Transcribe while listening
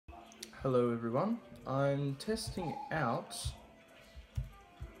Hello everyone, I'm testing out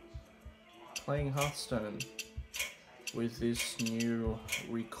playing Hearthstone with this new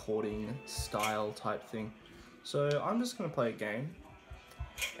recording style type thing. So I'm just going to play a game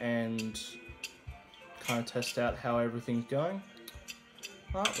and kind of test out how everything's going.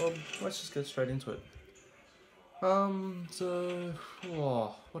 Alright, well, let's just get straight into it.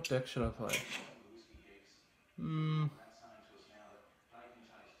 What deck should I play?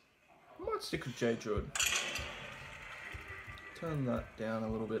 I might stick with jade druid. Turn that down a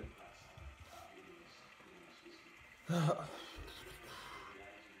little bit.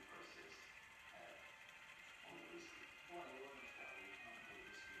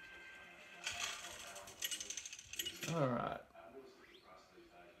 Alright.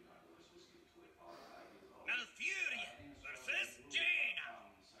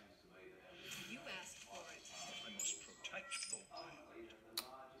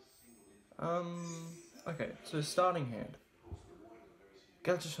 Okay, so starting hand.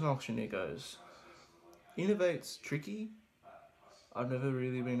 Gadget and Auctioneer goes. Innovate's tricky. I've never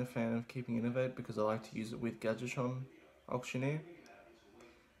really been a fan of keeping Innovate because I like to use it with Gadgeton Auctioneer.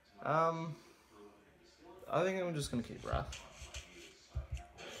 I think I'm just going to keep Wrath.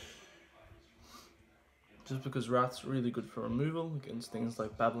 Just because Wrath's really good for removal against things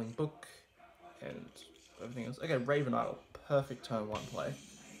like Babbling Book and everything else. Okay, Raven Idol. Perfect turn 1 play.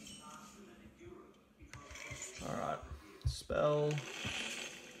 Alright. Spell.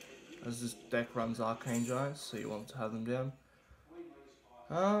 As this deck runs Arcane Giants, so you want to have them down.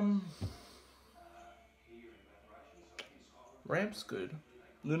 Ramp's good.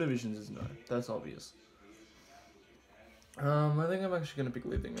 Lunar Visions is no, that's obvious. I think I'm actually going to pick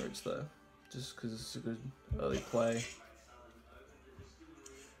Living Roots though, just because it's a good early play.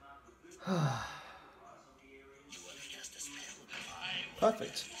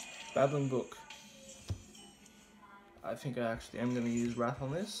 Perfect. Babbling Book. I think I actually am going to use Wrath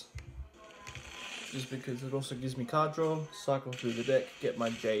on this, just because it also gives me card draw, cycle through the deck, get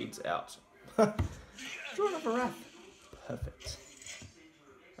my Jades out. Draw another Wrath. Perfect.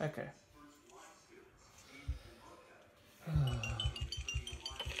 Okay.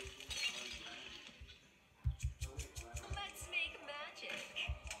 Let's make magic.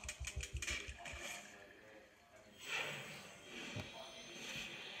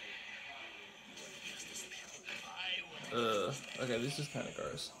 Okay, this is kind of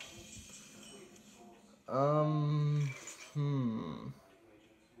gross.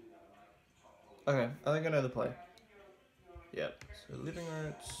 Okay, I think I know the play. Yep, so Living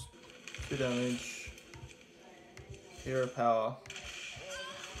Roots, 2 damage, Hero Power.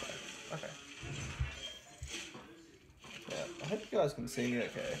 Okay. Yeah, I hope you guys can see me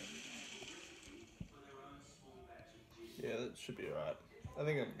okay. Yeah, that should be alright. I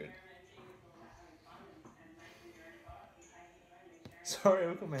think I'm good. Sorry,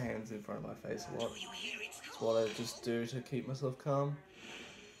 I've got my hands in front of my face a lot. It's what I just do to keep myself calm.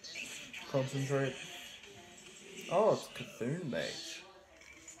 Concentrate. Oh, it's Cthulhu Mage.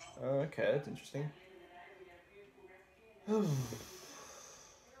 Okay, that's interesting. I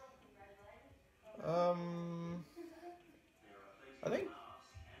think...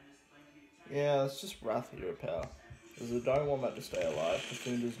 Yeah, it's just Wrath Hero Power. Because I don't want that to stay alive.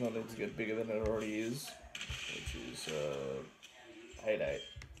 Cthulhu does not need to get bigger than it already is. Which is, 8-8.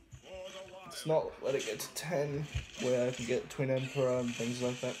 Let's not let it get to 10, where I can get Twin Emperor and things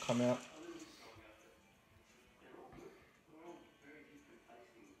like that come out.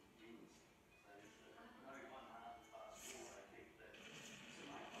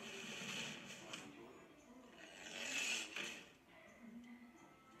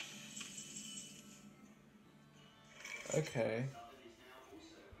 Okay.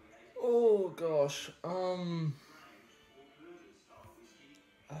 Oh gosh.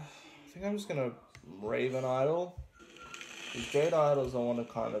 I think I'm just gonna Raven Idol. These Jade Idols I want to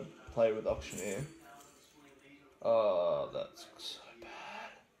kind of play with Auctioneer. Oh, that's so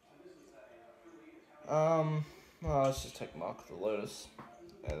bad. Well, let's just take Mark of the Lotus,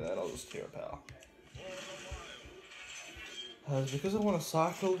 and then I'll just Hero Power. Because I want to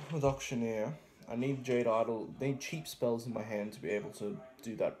cycle with Auctioneer, I need Jade Idol, need cheap spells in my hand to be able to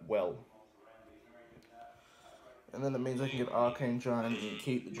do that well. And then it means I can get Arcane Giant and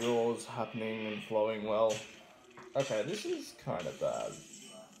keep the draws happening and flowing well. Okay, this is kind of bad.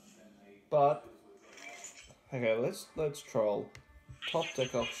 But, okay, let's troll. Top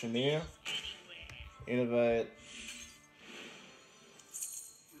deck Auctioneer, Innovate,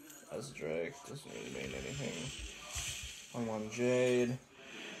 as Drake, doesn't really mean anything. On 1 Jade.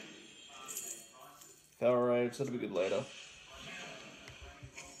 Feral Rage, that'll be good later.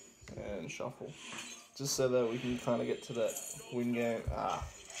 And shuffle. Just so that we can kind of get to that win game. Ah,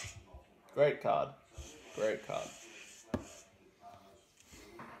 great card. Great card.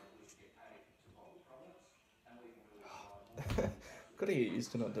 Gotta get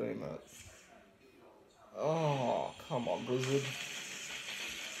used to not doing that. Oh, come on, Blizzard.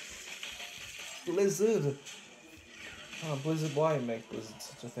 Blizzard! Oh, Blizzard, why you make Blizzard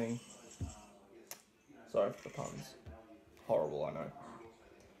such a thing? Sorry for the puns. Horrible, I know.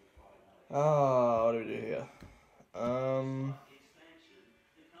 Ah, what do we do here?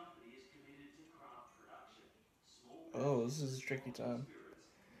 Oh, this is a tricky time.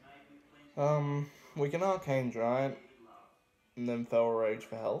 We can Arcane Giant and then Feral Rage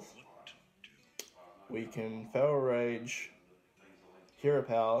for health. We can Feral Rage, Hero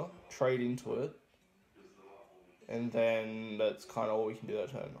Power, trade into it, and then that's kind of all we can do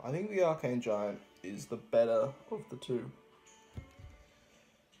that turn. I think the Arcane Giant is the better of the two.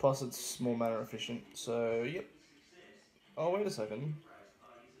 Plus, it's more mana efficient, so yep. Oh, wait a second.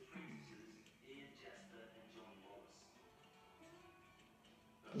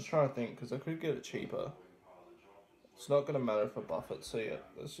 Just trying to think, because I could get it cheaper. It's not going to matter if I buff it, so yeah,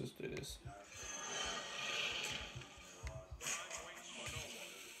 let's just do this.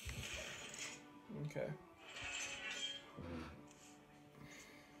 Okay.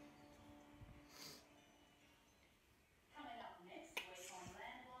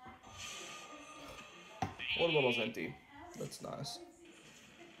 Water bottle's empty. That's nice.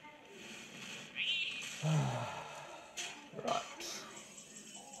 Right.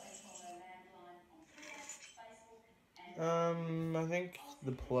 I think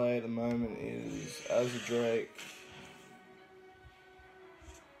the play at the moment is as a Drake,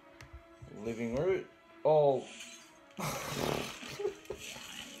 Living Root. Oh.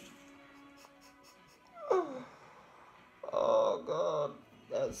 Oh god,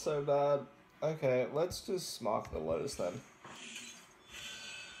 that's so bad. Okay, let's just mark the Lotus then.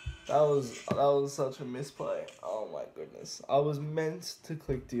 That was such a misplay. Oh my goodness. I was meant to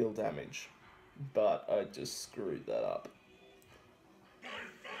click deal damage, but I just screwed that up.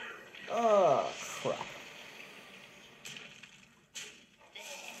 Ah, crap.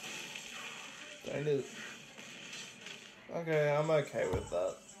 Dang it. Okay, I'm okay with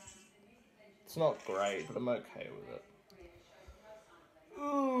that. It's not great, but I'm okay with it.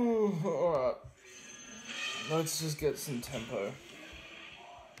 Ooh, alright. Let's just get some tempo.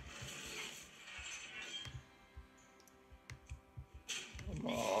 Come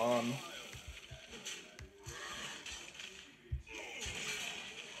on.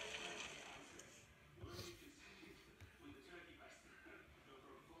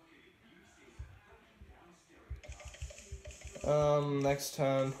 Next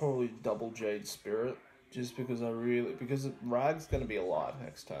turn, probably double Jade Spirit. Just because because Rag's gonna be alive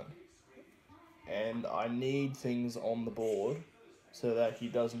next turn. And I need things on the board so that he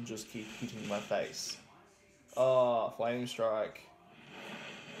doesn't just keep hitting my face. Oh, Flame Strike.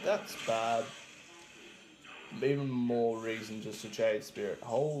 That's bad. Even more reason just to Jade Spirit.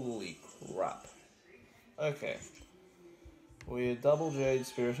 Holy crap. Okay. We're double Jade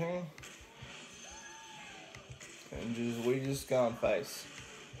Spiriting. And we just go on face.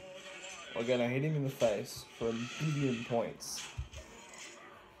 We're gonna hit him in the face for 1,000,000,000 points.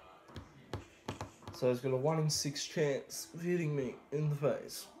 So he's got a 1 in 6 chance of hitting me in the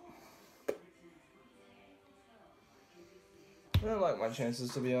face. I don't like my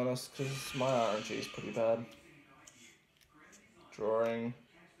chances, to be honest, because my RNG is pretty bad. Drawing.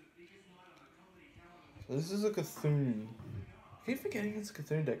 So this is a Cthulhu. I keep forgetting it's a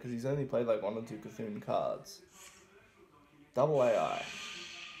Cthulhu deck because he's only played like 1 or 2 Cthulhu cards. Double AI.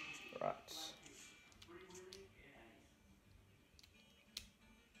 Right.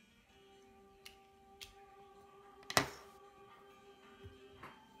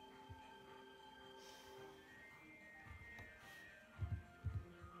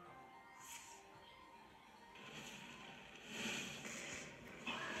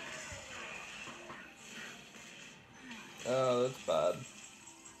 Oh, that's bad.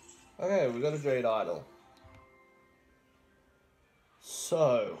 Okay, we got a Jade Idol.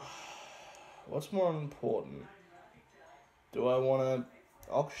 So, what's more important? Do I want to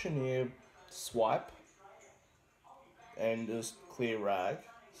auctioneer swipe and just clear Rag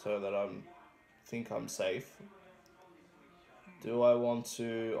so that I think I'm safe? Do I want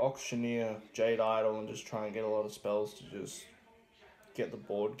to auctioneer Jade Idol and just try and get a lot of spells to just get the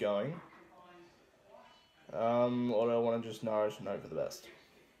board going? Or do I want to just nourish and hope for the best?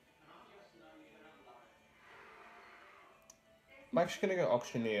 I'm actually going to go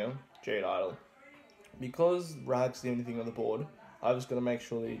auctioneer Jade Idol. Because Rag's the only thing on the board, I've just got to make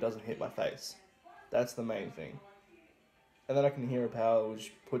sure that he doesn't hit my face. That's the main thing. And then I can hear a power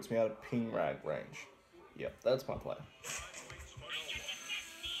which puts me out of ping rag range. Yep, that's my play.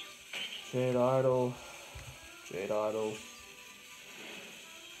 Jade Idol. Jade Idol.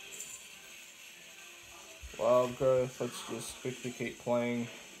 Wild Growth. Let's just quickly keep playing.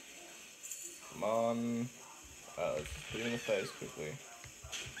 Come on. Let's just hit him in the face quickly.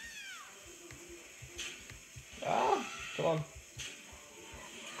 Ah! Come on.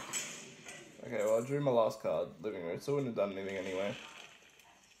 Okay, well I drew my last card, Living Root, so I wouldn't have done anything anyway.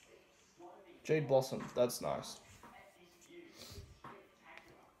 Jade Blossom, that's nice.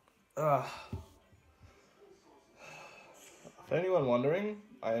 Ah. For anyone wondering,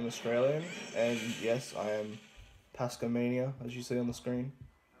 I am Australian, and yes, I am Pascomania, as you see on the screen.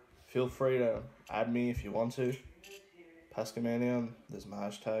 Feel free to add me if you want to. Pascomania, there's my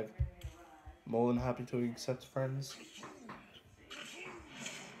hashtag. More than happy to accept friends.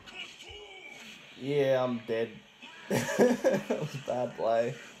 Yeah, I'm dead. That was a bad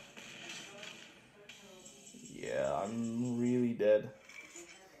play. Yeah, I'm really dead.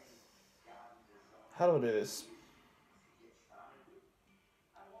 How do I do this?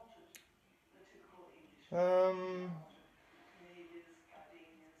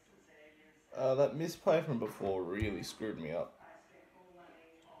 That misplay from before really screwed me up.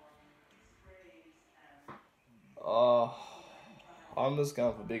 Oh, I'm just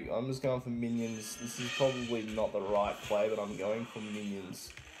going for minions. This is probably not the right play, but I'm going for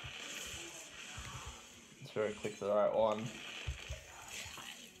minions. Let's try to click the right one.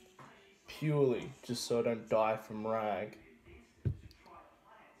 Purely just so I don't die from rag.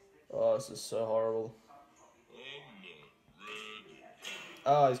 Oh, this is so horrible.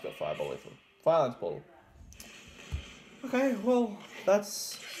 Oh, he's got Fireball lethal. Firelance Portal. Okay, well,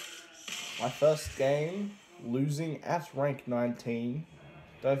 that's my first game, losing at rank 19.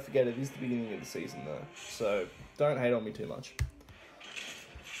 Don't forget, it is the beginning of the season though, so don't hate on me too much.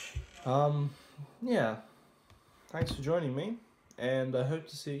 Yeah. Thanks for joining me, and I hope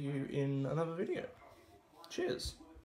to see you in another video. Cheers.